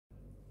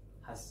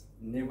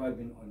never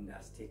been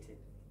understated.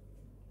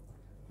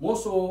 More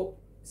so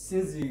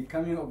since the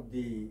coming of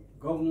the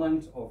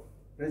government of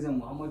President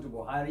Muhammad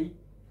Buhari,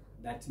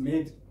 that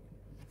made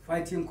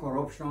fighting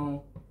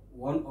corruption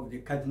one of the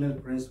cardinal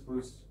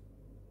principles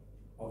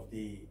of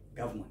the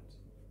government.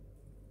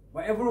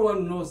 But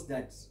everyone knows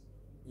that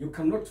you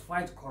cannot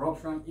fight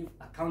corruption if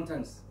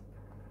accountants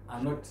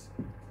are not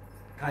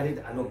carried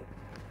along,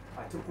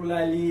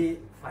 particularly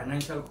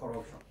financial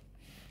corruption.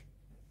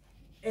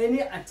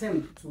 Any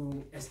attempt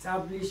to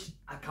establish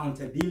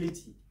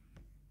accountability,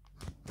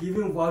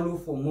 giving value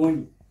for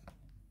money,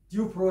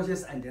 due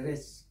process and the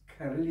rest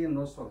can really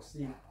not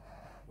succeed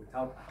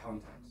without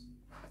accountants.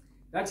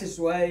 That is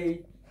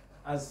why,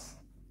 as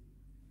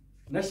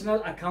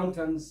national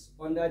accountants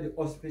under the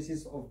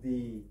auspices of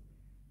the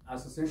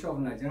Association of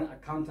Nigerian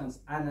Accountants,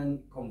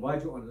 ANAN,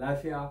 converge on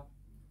Lafia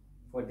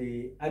for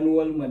the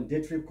annual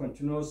mandatory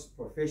continuous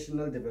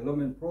professional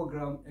development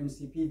program,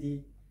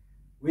 MCPD.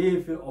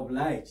 We feel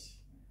obliged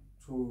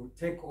to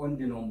take on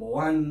the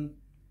 #1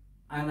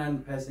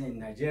 ANAN President in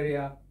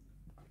Nigeria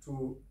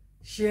to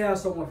share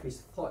some of his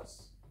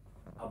thoughts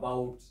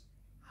about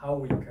how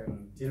we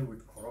can deal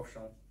with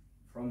corruption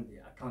from the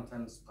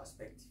accountant's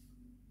perspective.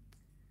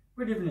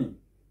 Good evening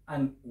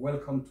and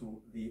welcome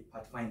to the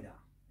Pathfinder.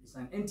 It's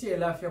an NTA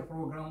Lafia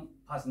program,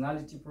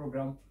 personality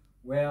program,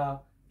 where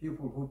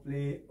people who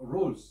play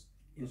roles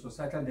in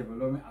societal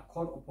development are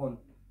called upon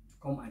to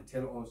come and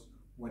tell us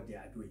what they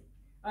are doing.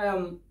 I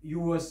am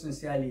yours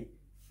sincerely,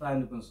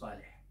 Fan Bin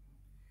Saleh.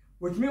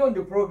 With me on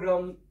the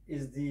program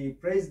is the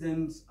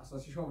President,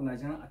 Association of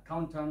Nigerian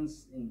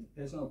Accountants, in the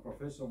person of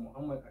Professor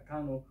Muhammad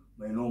Akano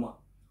Mainoma,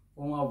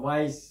 former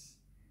Vice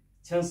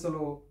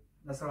Chancellor,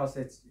 Nasarawa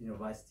State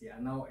University,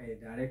 and now a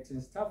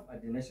directing staff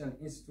at the National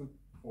Institute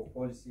for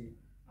Policy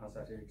and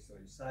Strategic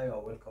Studies. Sir, you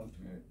are welcome to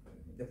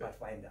the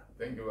Pathfinder.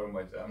 Thank you very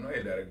much. I'm not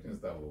a directing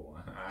staff.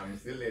 I'm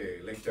still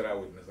a lecturer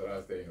with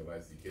Nasarawa State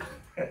University.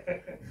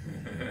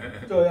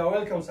 So you are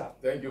welcome, sir.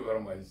 Thank you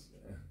very much.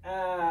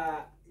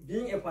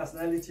 Being a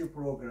personality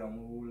program,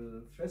 we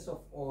will first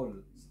of all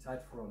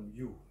start from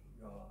you.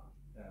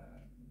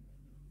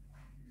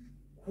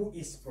 Who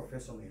is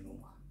Professor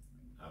Mainoma?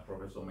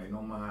 Professor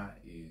Mainoma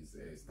is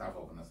a staff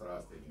of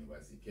Nasarawa State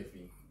University,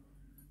 Kefi,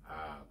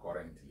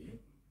 currently,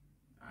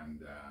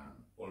 and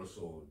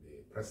also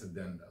the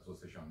President,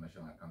 Association of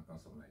National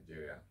Accountants of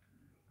Nigeria.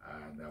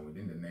 That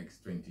within the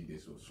next 20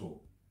 days or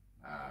so,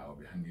 I'll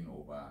be handing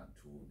over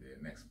to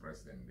the next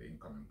president, the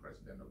incoming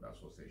president of the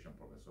association,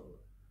 Professor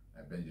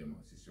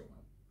Benjamin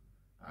Sisioma.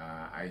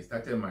 I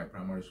started my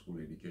primary school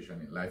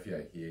education in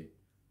Lafia here,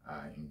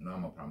 in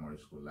Mainoma Primary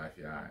School,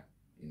 Lafia,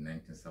 in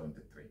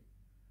 1973.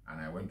 And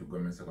I went to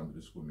Government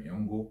Secondary School,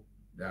 Miyongo.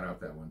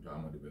 Thereafter, I went to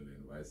Ahmadu Bello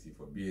University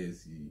for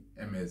BSc,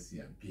 MSc,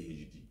 and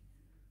PhD.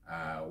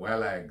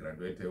 While I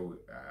graduated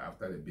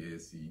after the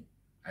BSc,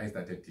 I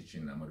started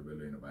teaching at Ahmadu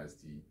Bello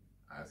University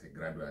as a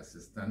graduate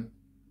assistant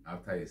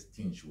after a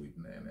stint with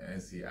an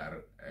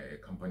NCR, a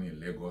company in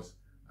Lagos,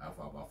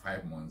 for about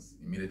 5 months,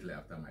 immediately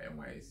after my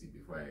NYSC,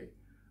 before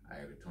I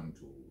returned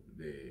to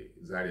the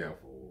Zaria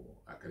for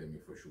Academy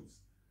for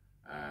Shoes.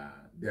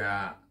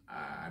 There,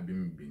 I've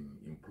been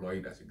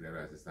employed as a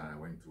graduate assistant. I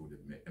went through the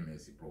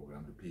MSc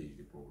program, the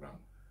PhD program,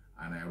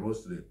 and I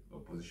rose to the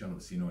position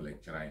of senior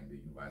lecturer in the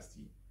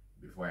university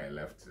before I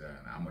left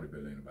Ahmadu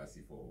Bello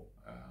University for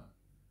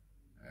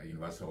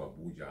University of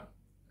Abuja.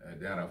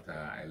 Thereafter,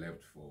 I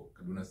left for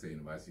Kaduna State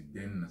University,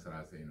 then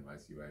Nasarawa State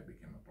University, where I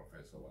became a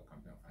professor of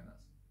accounting and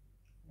finance.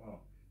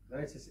 Wow,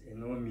 that is a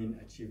no mean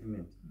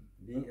achievement,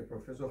 being a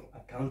professor of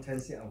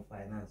accountancy and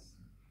finance.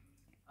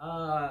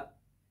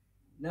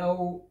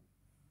 Now,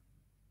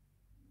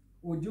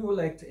 would you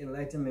like to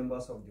enlighten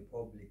members of the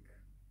public,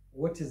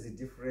 what is the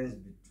difference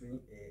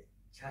between a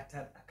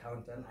chartered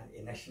accountant and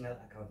a national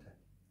accountant?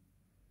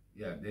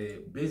 Yeah,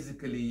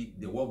 basically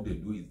the work they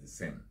do is the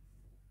same,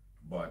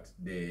 but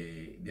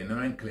the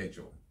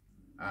nomenclature,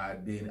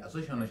 the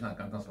Association of National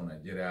Accountants of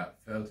Nigeria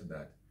felt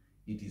that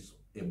it is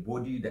a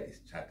body that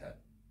is chartered,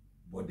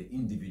 but the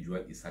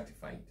individual is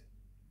certified.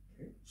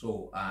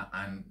 So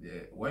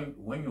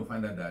when you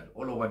find out that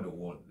all over the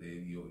world, the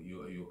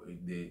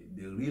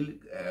real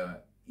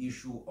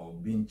issue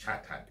of being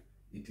chartered,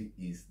 it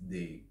is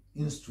the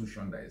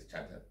institution that is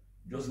chartered,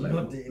 just like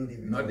not the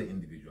individual. Not the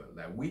individual.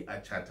 Like we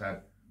are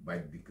chartered by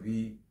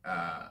decree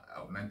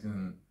of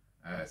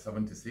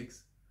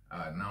 1976,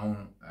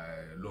 now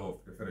law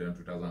of the Federal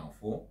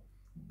 2004,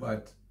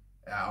 but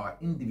our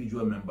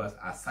individual members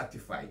are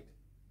certified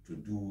to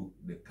do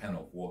the kind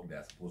of work they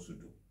are supposed to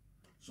do.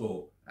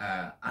 So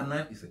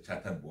ANAN is a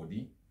chartered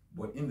body,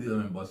 but individual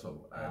members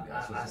of the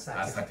association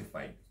are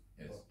certified.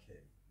 Yes. Okay.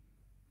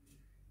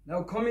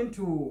 Now coming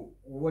to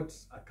what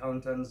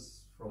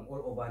accountants from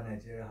all over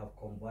Nigeria have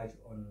converged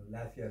on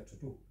Lafia to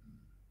do,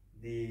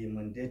 the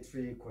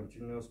mandatory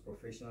continuous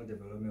professional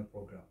development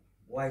program.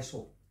 Why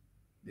so?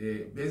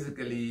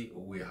 Basically,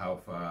 we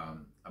have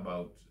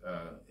about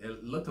a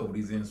lot of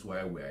reasons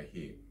why we are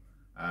here.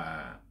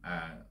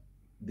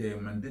 The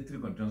mandatory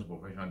continuous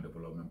professional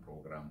development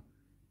program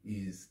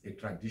is a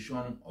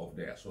tradition of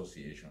the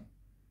association.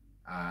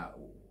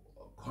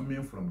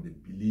 coming from the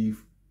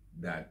belief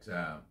that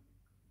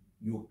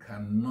you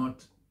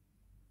cannot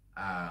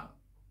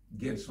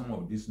get some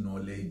of this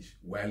knowledge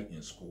while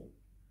in school,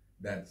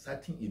 that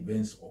certain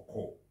events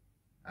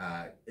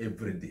occur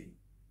every day,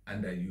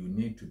 and that you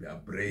need to be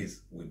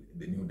abreast with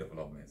the new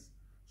developments.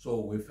 So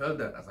we felt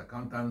that as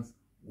accountants,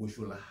 we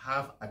should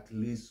have at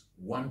least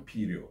one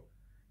period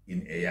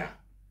in a year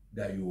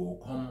that you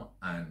will come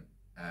and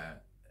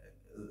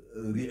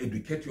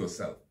re-educate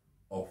yourself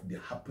of the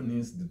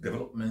happenings, the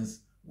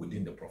developments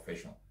within the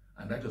profession.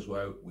 And that is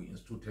why we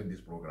instituted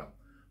this program.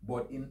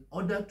 But in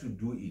order to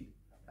do it,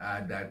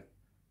 that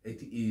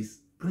it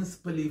is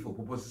principally for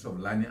purposes of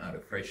learning and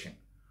refreshing.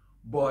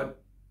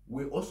 But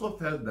we also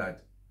felt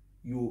that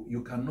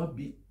you cannot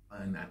be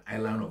on an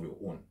island of your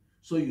own.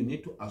 So you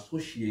need to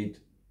associate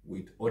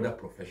with other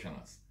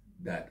professionals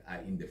that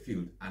are in the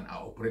field and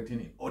are operating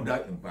in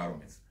other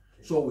environments.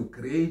 So we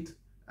create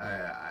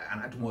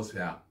an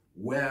atmosphere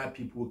where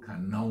people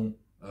can now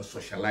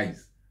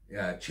socialize,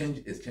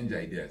 exchange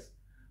ideas.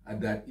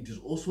 And that it is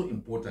also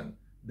important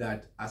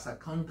that as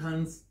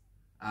accountants,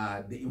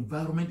 the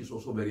environment is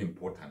also very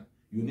important.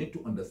 You need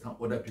to understand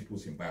other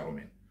people's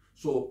environment.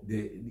 So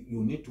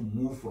you need to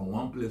move from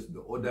one place to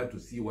the other to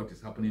see what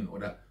is happening in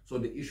other. So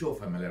the issue of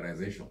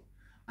familiarization.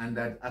 And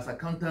that as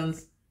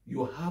accountants,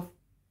 you have,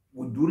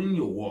 during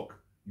your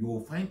work, you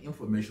will find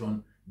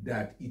information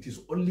that it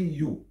is only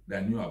you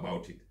that knew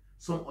about it.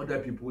 Some other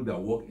people that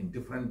work in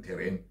different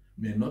terrain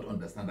may not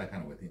understand that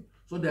kind of a thing.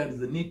 So there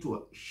is a need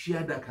to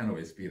share that kind of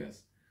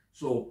experience.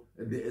 So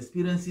the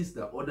experiences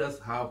that others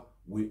have,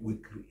 we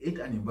create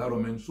an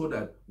environment so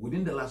that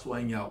within the last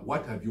 1 year,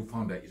 what have you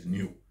found that is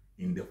new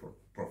in the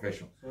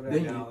profession? So that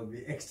there will be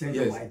exchange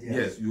of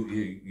ideas. Yes,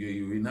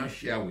 you will now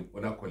share with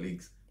other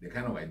colleagues the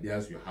kind of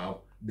ideas you have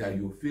that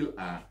you feel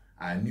are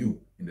new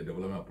in the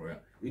development program.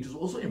 It is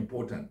also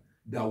important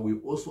that we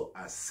also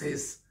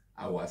assess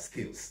our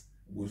skills.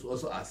 We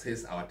also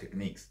assess our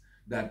techniques,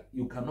 that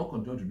you cannot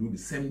continue to do the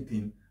same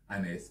thing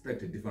and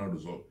expect a different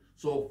result.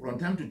 So from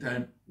time to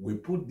time, we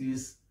put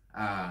these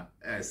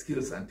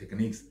skills and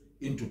techniques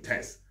into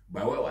tests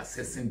by way of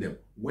assessing them,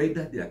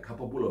 whether they are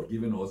capable of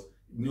giving us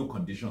new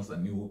conditions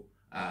and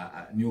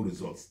new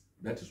results.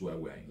 That is why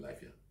we are in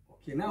Lafia.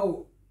 Okay,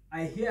 now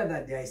I hear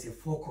that there is a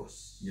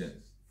focus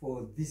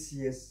for this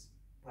year's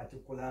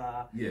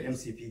particular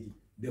MCPD.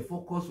 The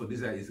focus for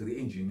this year is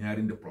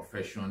re-engineering the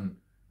profession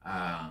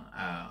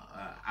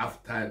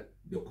after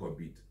the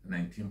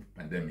COVID-19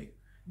 pandemic.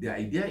 The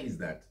idea is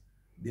that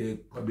the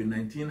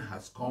COVID-19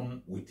 has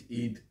come with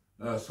it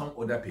some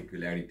other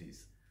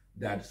peculiarities,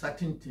 that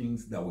certain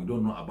things that we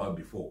don't know about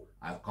before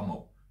have come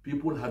up.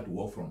 People have to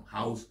work from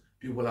house,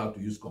 people have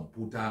to use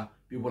computer,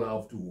 people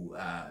have to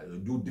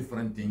do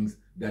different things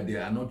that they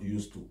are not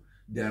used to.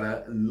 There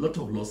are a lot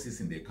of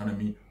losses in the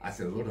economy as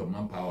a result of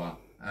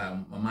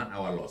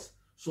man-hour loss.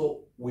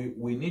 So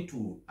we need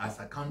to, as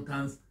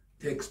accountants,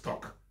 take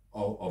stock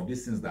of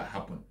these things that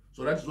happen.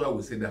 So that's why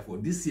we say that for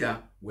this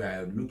year, we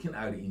are looking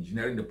at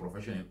engineering the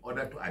profession in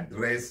order to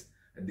address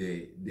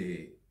the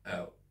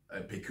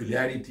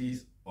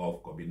peculiarities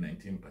of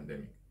COVID-19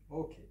 pandemic.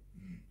 Okay.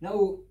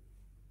 Now,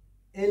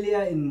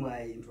 earlier in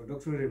my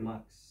introductory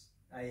remarks,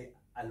 I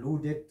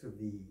alluded to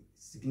the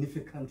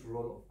significant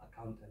role of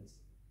accountants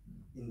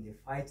in the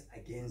fight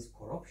against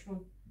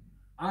corruption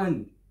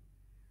and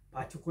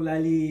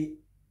particularly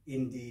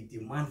in the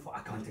demand for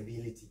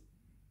accountability.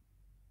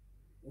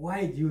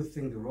 Why do you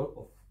think the role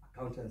of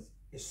accountants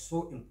is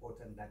so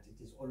important that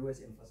it is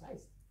always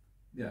emphasized?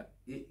 Yeah,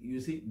 you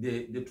see,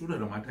 the truth of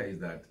the matter is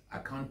that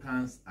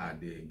accountants are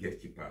the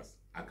gatekeepers.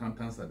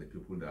 Accountants are the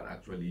people that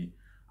actually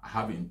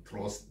have in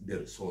trust the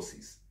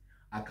resources.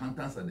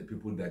 Accountants are the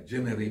people that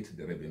generate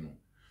the revenue.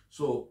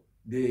 So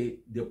the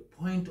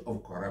point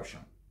of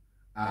corruption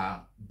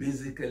are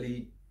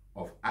basically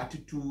of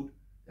attitude,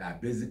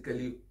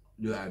 basically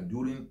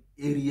during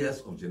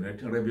areas of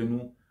generating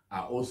revenue,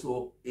 are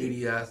also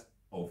areas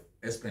of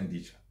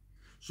expenditure.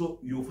 So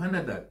you find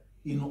out that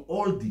in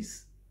all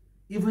this,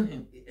 even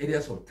in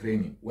areas of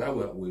training, where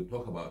we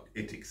talk about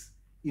ethics,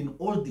 in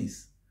all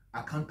this,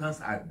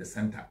 accountants are at the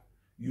center.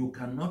 You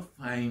cannot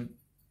find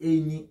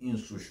any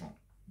institution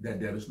that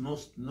there is no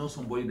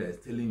somebody that is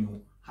telling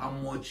you how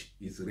much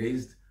is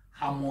raised,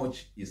 how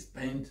much is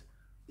spent.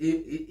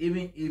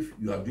 Even if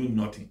you are doing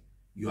nothing,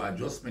 you are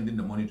just spending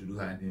the money to do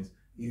certain things,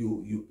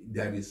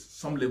 there is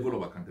some level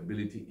of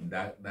accountability in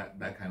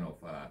that kind of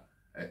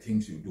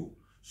things you do.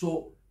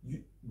 So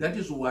that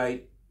is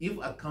why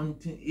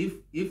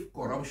if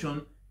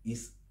corruption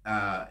is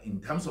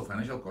in terms of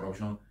financial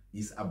corruption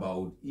is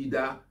about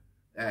either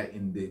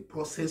in the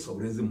process of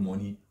raising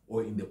money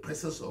or in the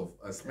process of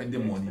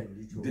spending money,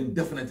 then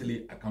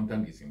definitely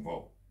accountant is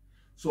involved.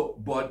 So,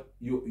 but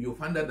you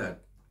find out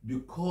that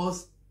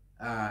because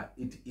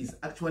it is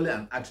actually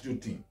an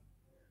attitude thing,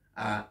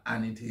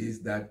 and it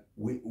is that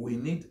we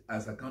need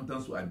as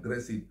accountants to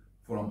address it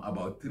from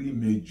about 3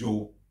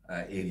 major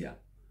areas.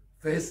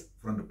 First,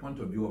 from the point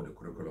of view of the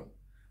curriculum,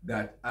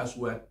 that as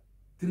we're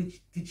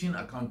teaching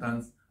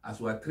accountants,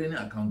 as we're training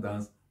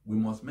accountants, we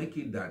must make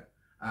it that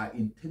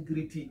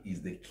integrity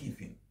is the key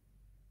thing.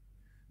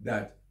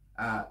 That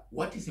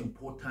what is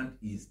important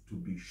is to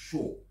be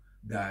sure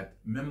that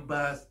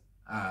members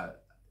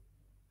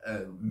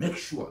make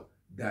sure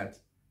that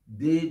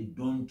they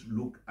don't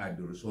look at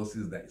the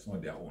resources that is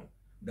not their own.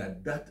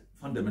 That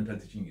fundamental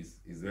teaching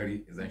is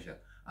very essential.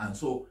 And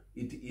so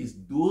it is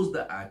those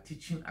that are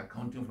teaching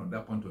accounting from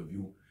that point of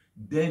view.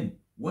 Then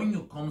when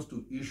it comes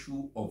to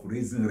issue of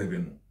raising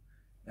revenue,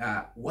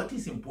 what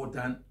is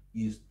important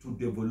is to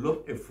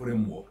develop a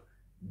framework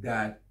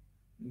that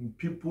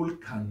people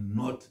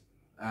cannot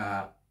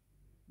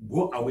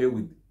go away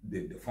with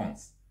the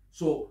funds.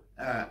 So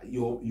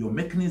your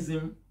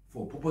mechanism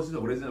for purposes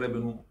of raising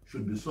revenue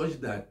should be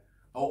such that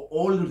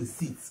all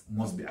receipts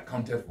must be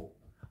accounted for.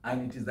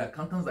 And it is the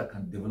accountants that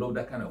can develop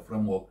that kind of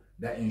framework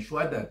that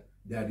ensure that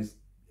there is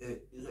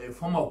a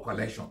form of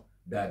collection,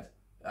 that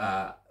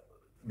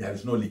there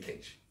is no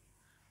leakage.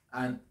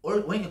 And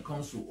when it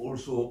comes to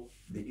also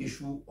the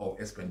issue of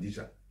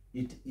expenditure,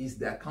 it is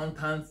the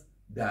accountants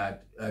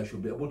that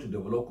should be able to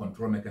develop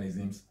control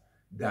mechanisms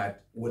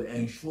that will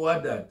ensure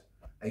that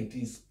it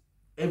is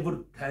every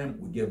time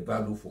we get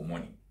value for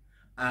money.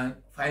 And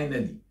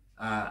finally,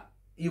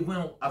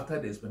 even after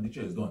the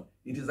expenditure is done,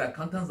 it is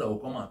accountants that will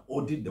come and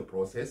audit the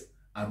process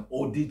and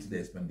audit the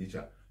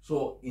expenditure.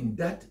 So in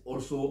that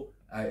also,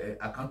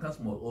 accountants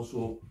must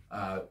also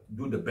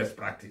do the best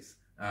practice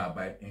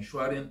by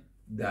ensuring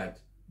that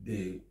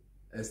they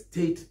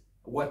state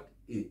what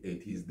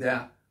it is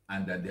there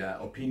and that their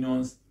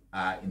opinions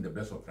are in the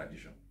best of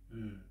tradition.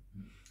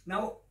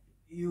 Now,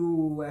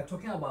 you were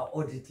talking about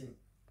auditing.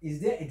 Is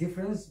there a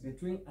difference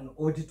between an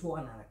auditor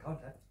and an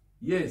accountant?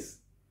 Yes,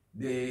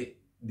 the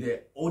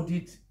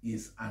audit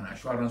is an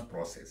assurance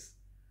process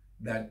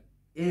that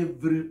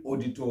every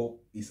auditor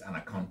is an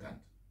accountant.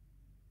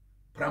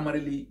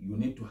 Primarily, you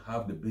need to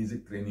have the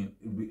basic training.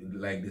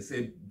 Like they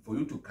said, for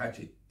you to catch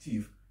a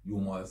thief, you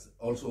must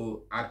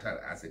also act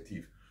as a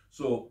thief.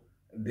 So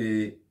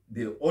the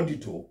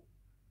auditor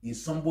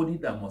is somebody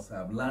that must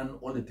have learned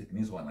all the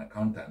techniques of an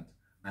accountant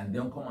and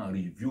then come and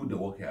review the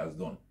work he has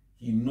done.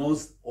 He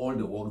knows all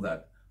the work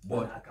that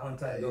an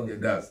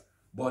accountant does.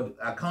 But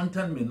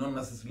accountant may not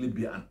necessarily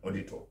be an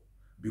auditor,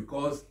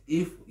 because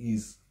if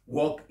his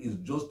work is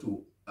just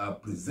to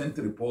present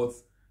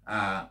reports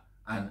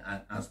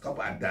and stop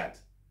at that,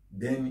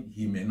 then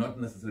he may not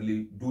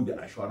necessarily do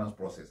the assurance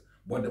process.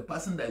 But the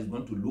person that is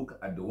going to look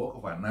at the work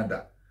of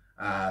another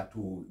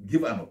to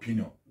give an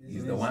opinion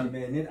is the one. He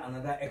may need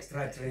another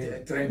extra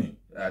training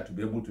to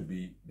be able to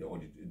be the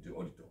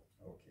auditor.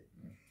 Okay.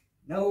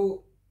 Now,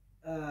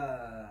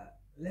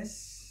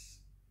 let's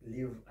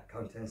leave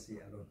accountancy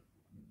alone.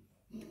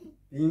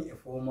 Being a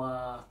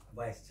former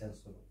vice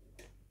chancellor,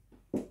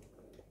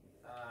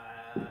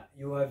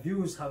 your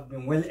views have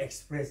been well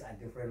expressed at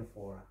different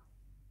fora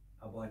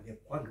about the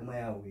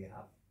quagmire we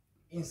have.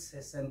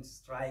 Incessant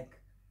strike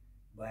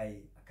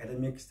by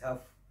academic staff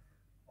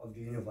of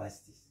the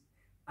universities.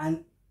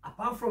 And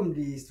apart from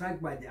the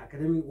strike by the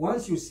academic,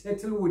 once you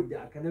settle with the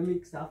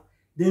academic staff,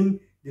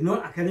 then the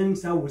non-academic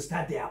staff will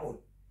start their own.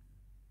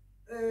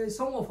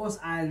 Some of us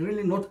are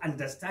really not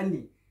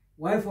understanding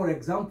why, for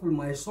example,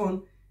 my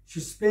son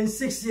should spend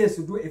 6 years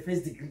to do a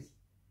first degree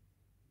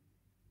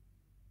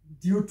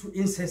due to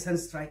incessant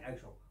strike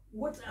action.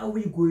 What are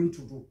we going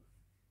to do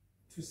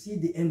to see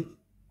the end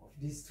of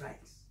these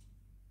strikes?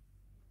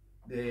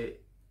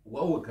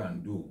 What we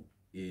can do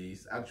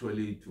is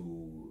actually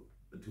to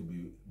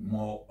be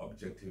more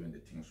objective in the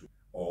things,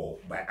 or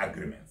by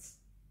agreements.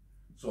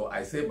 So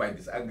I say by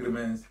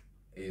disagreements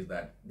is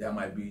that there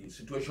might be a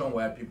situation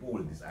where people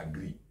will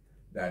disagree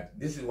that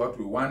this is what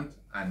we want,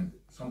 and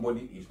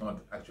somebody is not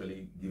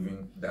actually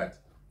giving that.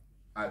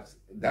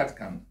 That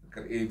can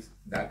create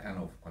that kind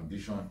of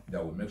condition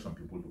that will make some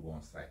people to go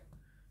on strike.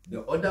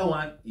 The other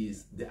one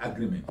is the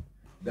agreement,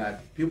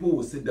 that people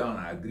will sit down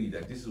and agree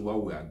that this is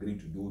what we agree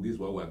to do, this is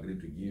what we agree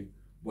to give,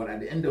 but at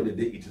the end of the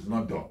day, it is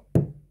not done.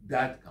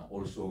 That can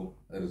also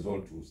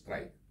result to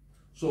strike.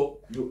 So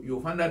you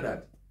find out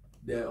that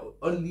the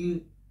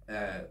only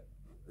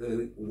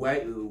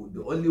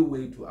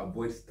way to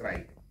avoid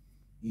strike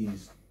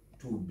is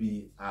to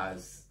be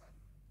as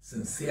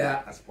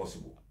sincere as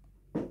possible.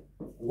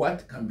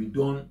 What can be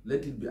done,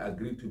 let it be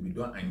agreed to be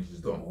done, and it is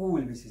done. Who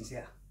will be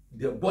sincere?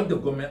 Both the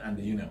government and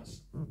the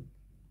unions.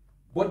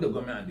 Both the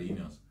government and the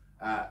unions.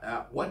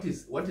 What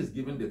is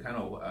given the kind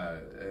of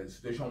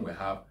situation we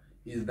have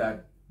is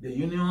that the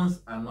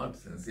unions are not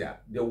sincere.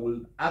 They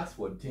will ask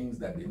for things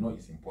that they know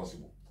is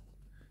impossible.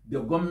 The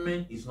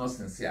government is not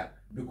sincere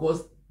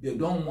because they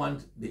don't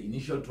want the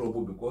initial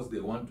trouble, because they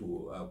want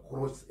to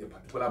cross a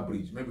particular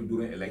bridge, maybe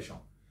during election.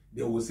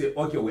 They will say,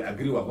 okay, we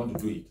agree, we're going to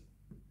do it.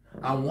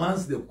 And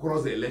once they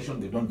cross the election,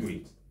 they don't do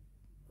it.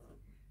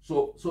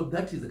 So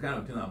that is the kind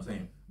of thing I'm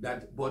saying.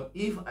 But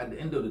if at the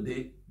end of the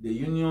day, the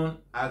union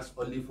asks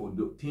only for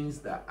the things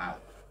that are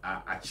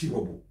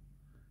achievable,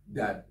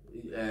 that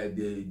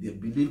they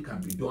believe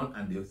can be done,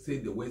 and they say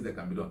the ways that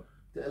can be done.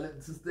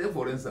 Say,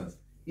 for instance,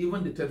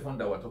 even the third fund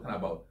that we're talking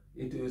about,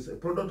 it is a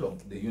product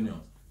of the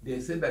unions. They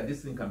said that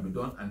this thing can be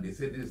done, and they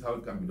said this is how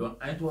it can be done,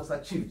 and it was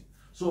achieved.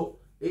 So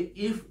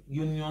if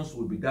unions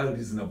would be that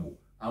reasonable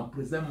and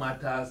present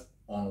matters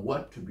on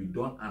what to be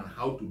done and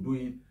how to do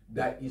it,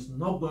 that is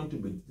not going to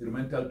be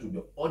detrimental to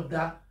the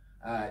other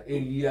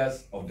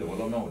areas of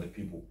development of the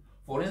people.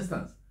 For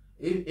instance,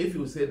 if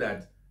you say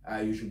that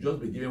you should just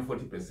be given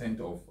 40%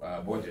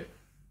 of budget,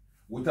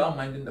 without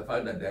minding the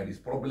fact that there is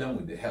problem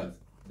with the health,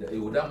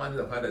 without minding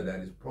the fact that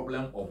there is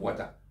problem of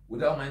water,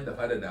 without minding the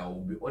fact that there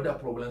will be other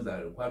problems that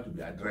are required to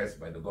be addressed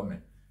by the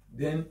government,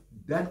 then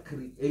that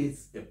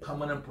creates a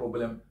permanent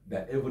problem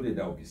that every day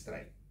there will be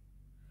strike.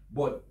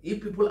 But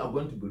if people are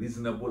going to be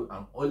reasonable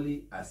and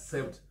only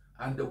accept,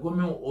 and the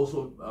government will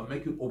also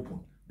make it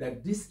open,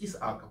 that this is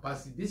our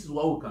capacity, this is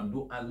what we can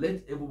do, and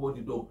let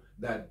everybody know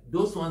that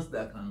those ones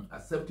that can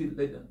accept it,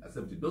 let them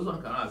accept it. Those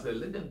ones cannot accept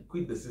it, let them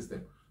quit the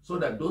system, so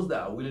that those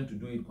that are willing to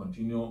do it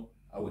continue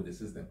with the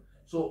system.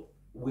 So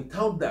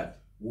without that,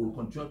 we'll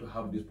continue to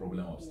have this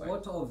problem of strike.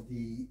 What of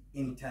the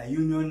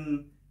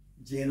inter-union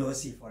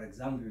jealousy, for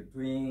example,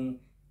 between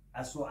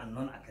ASO and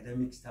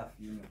non-academic staff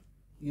union?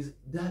 Is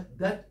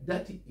that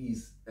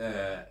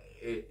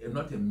is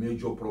not a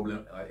major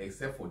problem,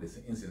 except for the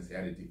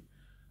insincerity.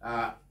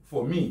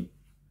 For me,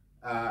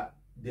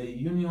 the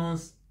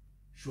unions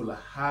should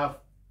have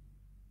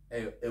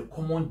a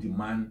common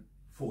demand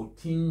for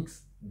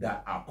things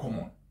that are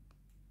common.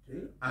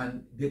 Okay.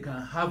 And they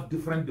can have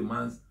different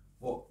demands,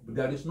 but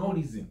there is no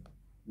reason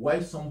why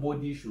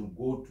somebody should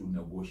go to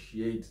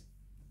negotiate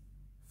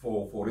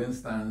for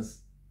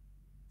instance,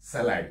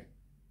 salary,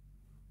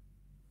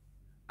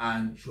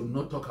 and should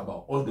not talk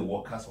about all the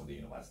workers of the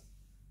university.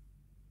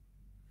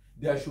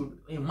 There should,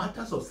 in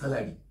matters of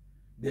salary,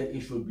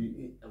 it should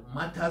be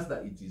matters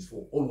that it is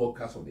for all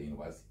workers of the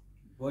university.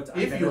 But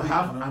if you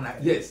have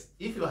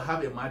if you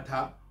have a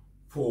matter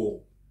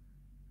for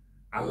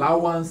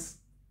allowance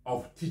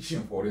of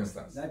teaching, for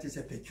instance, that is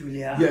a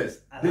peculiar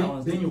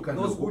allowance. Then you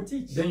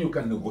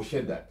can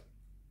negotiate that.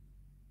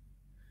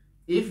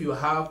 If you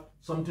have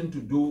something to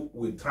do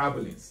with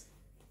travelings,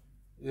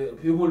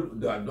 people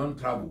that don't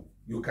travel,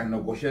 you can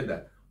negotiate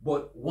that.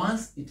 But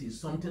once it is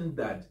something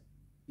that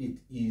it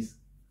is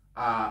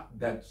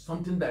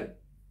something that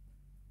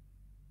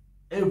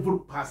every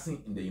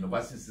person in the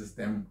university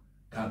system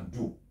can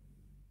do,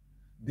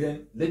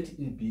 then let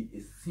it be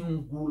a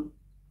single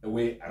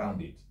way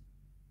around it.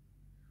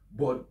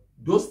 But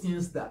those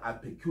things that are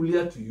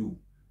peculiar to you,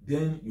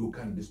 then you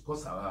can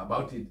discuss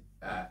about it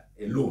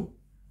alone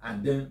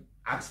and then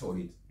ask for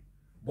it.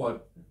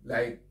 But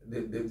like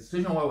the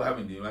situation what we have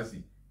in the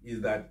university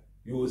is that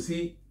you will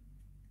see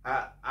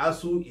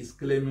ASU is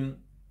claiming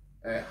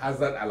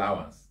hazard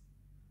allowance.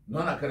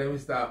 Non-academic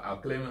staff are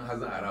claiming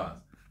hazard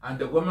allowance. And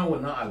the government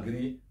will not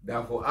agree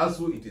that for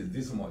ASU it is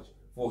this much,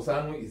 for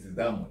SANU it is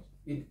that much.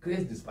 It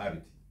creates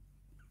disparity.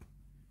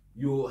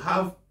 You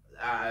have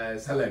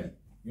salary.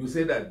 You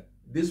say that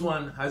this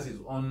one has its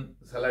own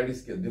salary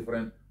scale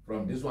different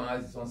from this one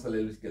has its own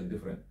salary scale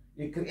different.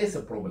 It creates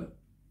a problem.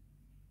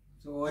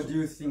 So what do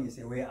you think is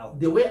a way out?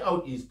 The way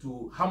out is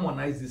to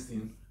harmonize this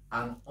thing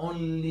and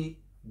only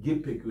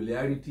give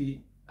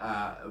peculiarity,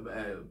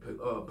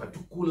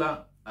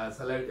 particular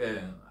salary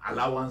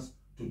allowance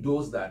to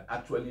those that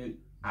actually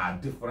are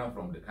different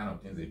from the kind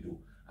of things they do.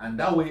 And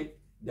that way,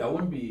 there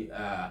won't be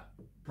a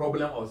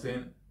problem of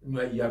saying,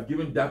 you have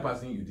given that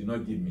person, you did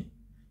not give me.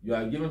 You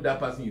have given that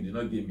person, you did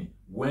not give me,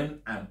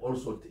 when I'm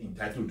also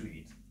entitled to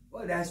it.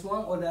 Well, there's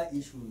one other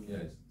issue,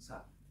 sir,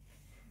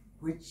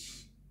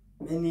 which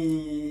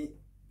many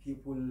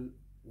people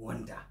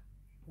wonder.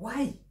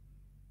 Why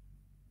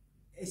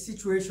a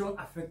situation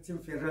affecting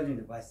federal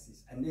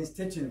universities and then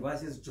state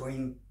universities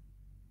join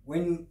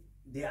when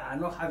they are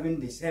not having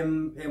the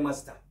same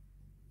paymaster?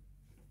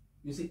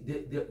 You see,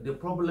 the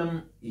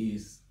problem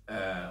is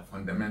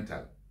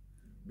fundamental,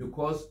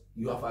 because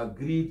you have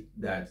agreed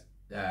that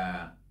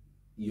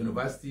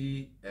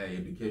university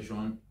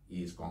education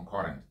is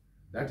concurrent.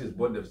 That is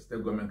what the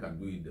state government can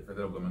do it, the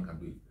federal government can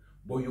do it.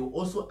 But you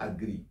also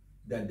agree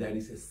that there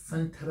is a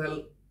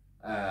central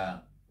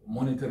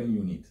monitoring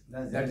unit,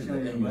 that is the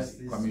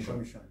MUC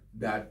commission,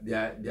 that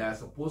they are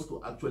supposed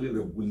to actually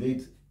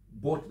regulate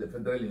both the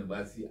federal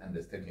university and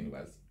the state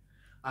university.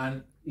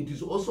 And it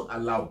is also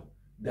allowed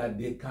that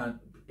they can,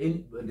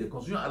 the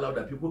constitution allowed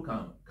that people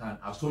can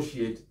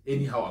associate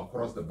anyhow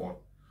across the board.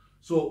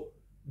 So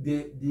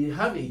they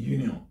have a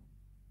union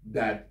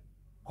that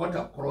cut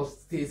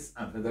across states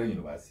and federal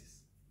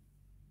universities.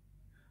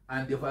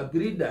 And they've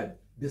agreed that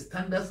the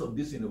standards of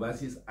these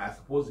universities are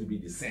supposed to be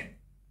the same.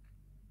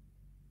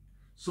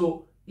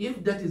 So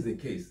if that is the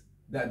case,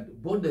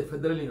 that both the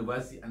federal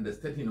university and the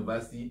state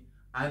university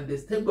and the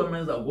state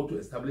governments that are going to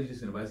establish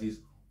these universities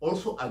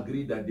also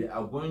agree that they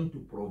are going to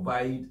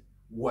provide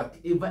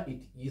whatever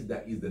it is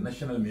that is the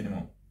national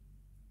minimum.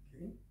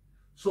 Okay.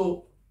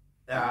 So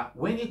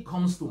when it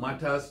comes to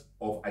matters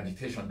of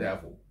agitation,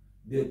 therefore,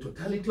 the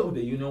totality of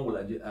the union will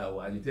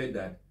agitate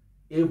that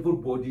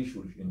everybody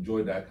should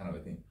enjoy that kind of a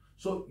thing.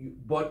 So,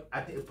 but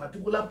at a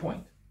particular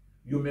point,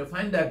 you may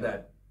find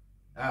that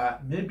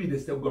maybe the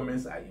state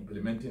governments are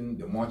implementing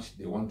the much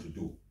they want to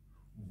do,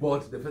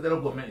 but the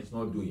federal government is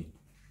not doing.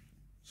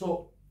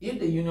 So if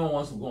the union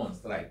wants to go on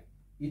strike,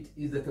 it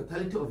is the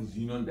totality of his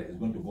union that is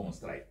going to go on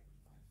strike.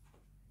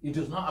 It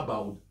is not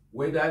about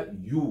whether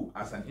you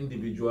as an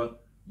individual,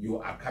 you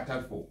are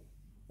catered for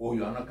or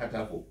you are not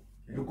catered for.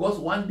 Because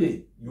one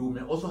day you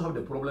may also have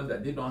the problem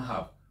that they don't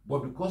have, but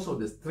because of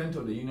the strength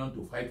of the union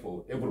to fight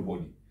for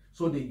everybody,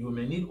 so that you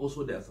may need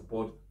also their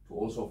support to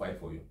also fight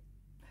for you.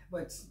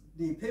 But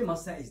the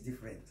paymaster is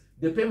different.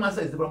 The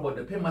paymaster is different, but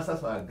the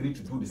paymasters will agree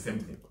to do the same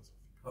thing.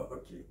 Oh,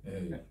 okay.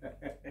 Yeah.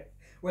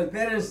 Well,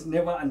 parents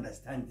never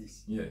understand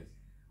this. Yes.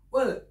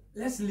 Well,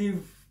 let's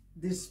leave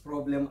this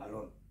problem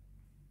alone.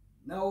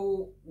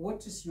 Now,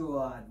 what is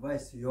your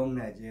advice to young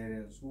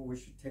Nigerians who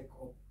wish to take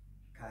up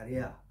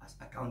career as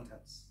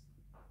accountants?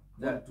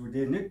 What do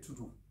they need to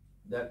do?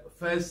 That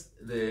first,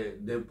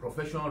 the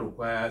profession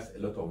requires a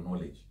lot of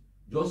knowledge.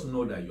 Just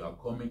know that you are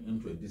coming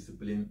into a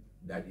discipline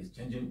that is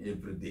changing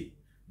every day.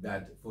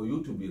 That for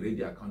you to be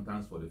ready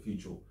accountants for the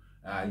future,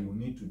 you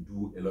need to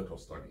do a lot of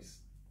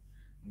studies.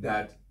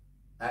 That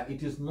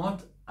it is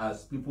not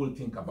as people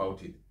think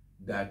about it,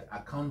 that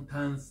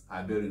accountants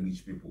are very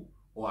rich people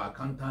or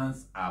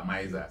accountants are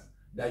misers.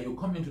 That you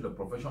come into the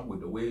profession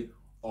with a way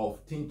of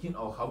thinking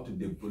of how to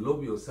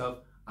develop yourself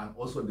and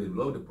also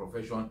develop the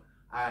profession.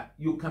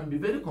 You can be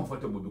very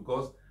comfortable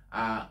because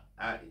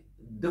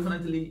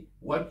definitely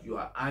what you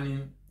are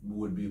earning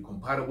will be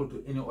comparable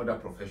to any other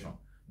profession.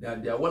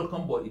 That they are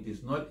welcome, but it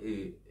is not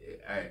a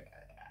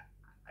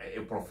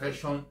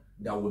profession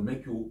that will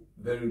make you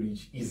very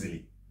rich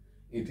easily.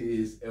 It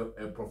is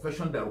a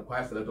profession that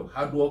requires a lot of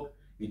hard work.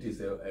 It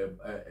is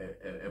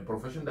a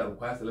profession that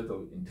requires a lot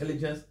of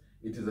intelligence.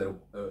 It is a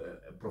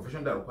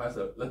profession that requires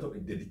a lot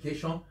of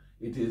dedication.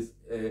 It is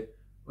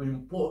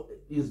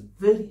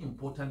very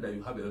important that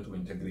you have a lot of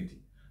integrity,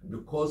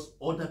 because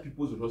other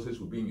people's resources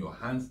will be in your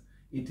hands.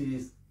 It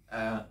is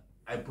a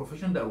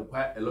profession that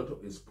requires a lot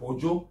of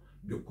exposure,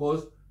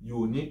 because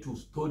you need to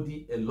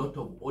study a lot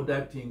of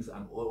other things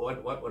and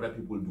what other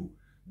people do.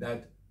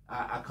 That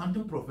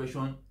accounting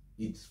profession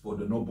is for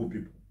the noble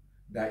people.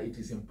 That it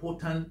is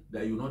important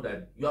that you know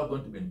that you are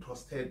going to be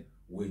entrusted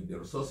with the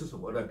resources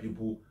of other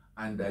people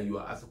and that you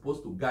are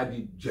supposed to guard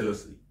it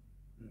jealously.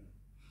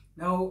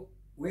 Now,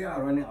 we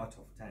are running out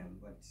of time,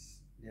 but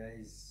there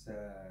is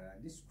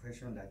this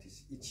question that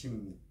is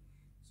itching me.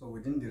 So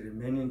within the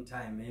remaining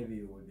time, maybe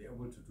you will be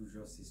able to do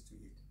justice to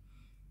it.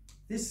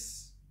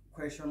 This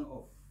question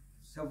of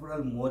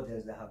several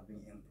models that have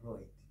been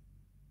employed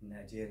in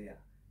Nigeria,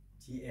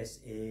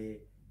 TSA,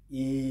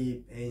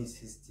 e-paying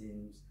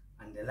systems,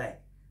 and the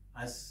like,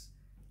 as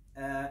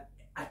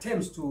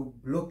attempts to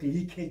block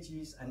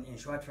leakages and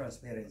ensure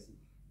transparency.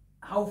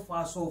 How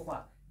far so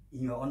far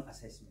in your own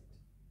assessment?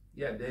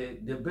 Yeah,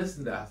 the best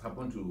thing that has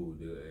happened to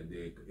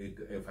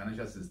the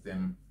financial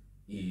system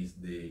is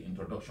the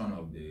introduction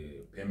of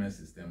the payment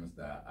systems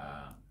that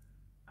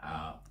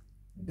are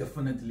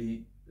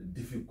definitely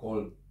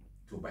difficult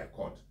to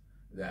boycott,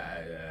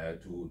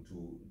 to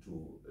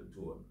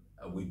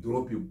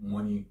withdraw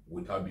money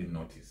without being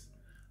noticed.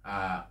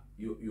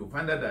 You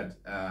find out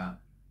that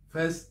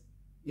first,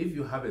 if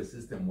you have a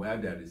system where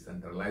there is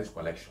centralized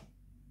collection,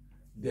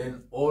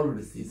 then all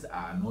receipts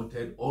are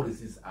noted, all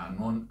receipts are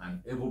known, and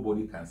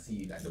everybody can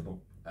see it at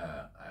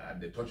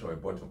the touch of a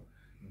button.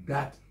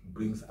 That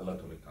brings a lot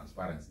of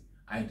transparency,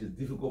 and it is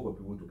difficult for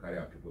people to carry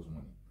out people's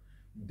money.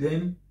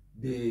 Then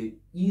the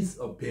ease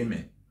of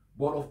payment,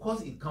 but of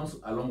course it comes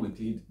along with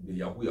it the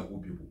Yahoo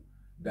people.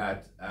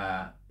 That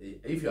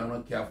if you are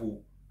not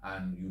careful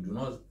and you do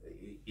not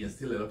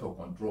instill a lot of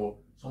control,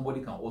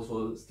 somebody can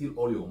also steal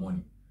all your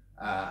money.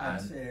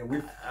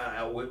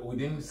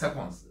 Within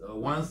seconds,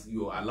 once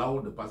you allow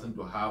the person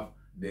to have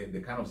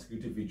the kind of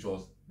security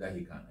features that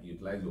he can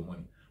utilize your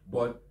money.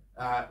 But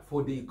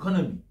for the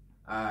economy,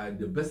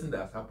 the best thing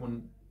that has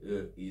happened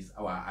is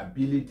our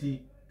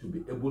ability to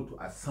be able to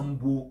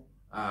assemble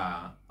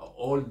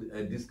all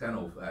these kind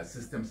of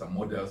systems and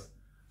models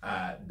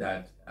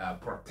that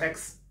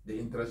protects the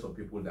interests of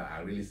people that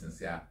are really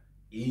sincere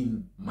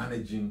in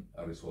managing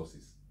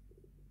resources.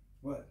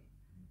 Well,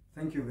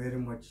 thank you very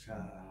much.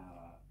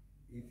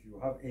 If you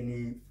have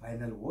any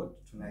final word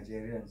to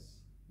Nigerians.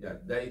 Yeah,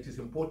 that it is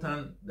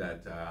important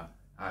that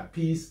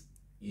peace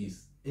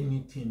is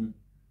anything,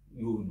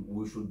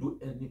 we should do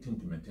anything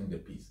to maintain the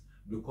peace,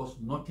 because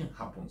nothing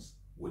happens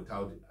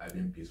without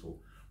having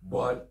peaceful.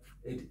 But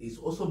it is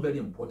also very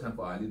important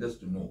for our leaders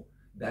to know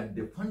that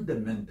the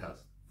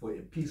fundamentals for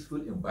a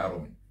peaceful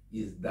environment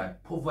is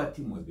that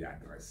poverty must be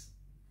addressed.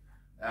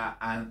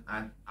 And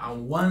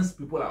once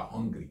people are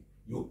hungry,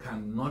 you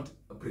cannot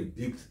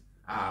predict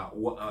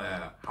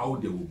how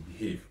they will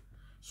behave.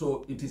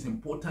 So it is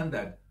important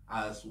that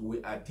as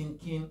we are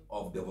thinking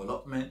of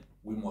development,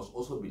 we must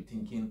also be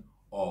thinking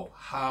of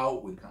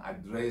how we can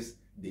address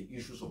the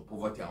issues of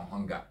poverty and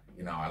hunger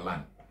in our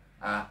land.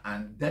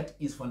 And that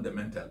is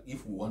fundamental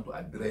if we want to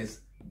address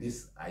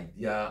this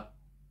idea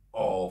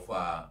of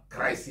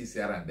crisis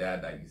here and there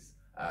that is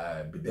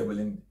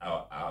bedeviling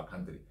our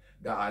country.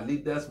 That our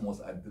leaders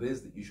must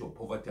address the issue of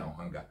poverty and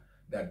hunger.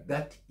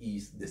 That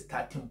is the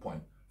starting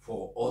point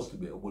for us to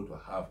be able to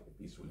have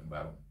a peaceful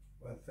environment.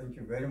 Well, thank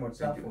you very much,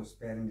 sir, for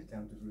sparing the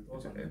time to do it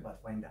also on the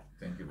Pathfinder.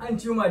 Thank you.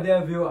 And you, my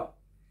dear viewer,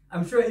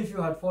 I'm sure if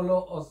you had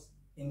followed us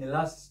in the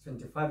last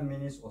 25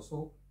 minutes or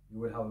so, you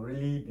will have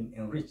really been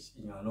enriched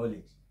in your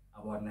knowledge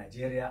about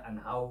Nigeria and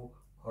how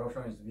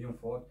corruption is being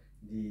fought,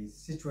 the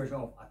situation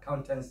of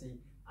accountancy,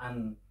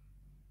 and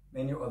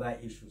many other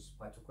issues,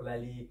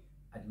 particularly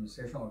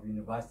administration of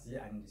university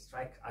and the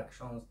strike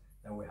actions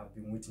that we have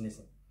been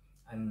witnessing.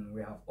 And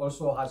we have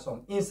also had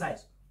some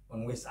insights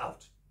on ways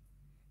out.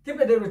 Keep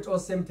it there with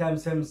us, same time,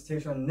 same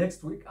station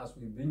next week as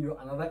we bring you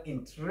another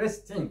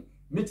interesting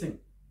meeting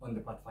on the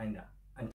Pathfinder.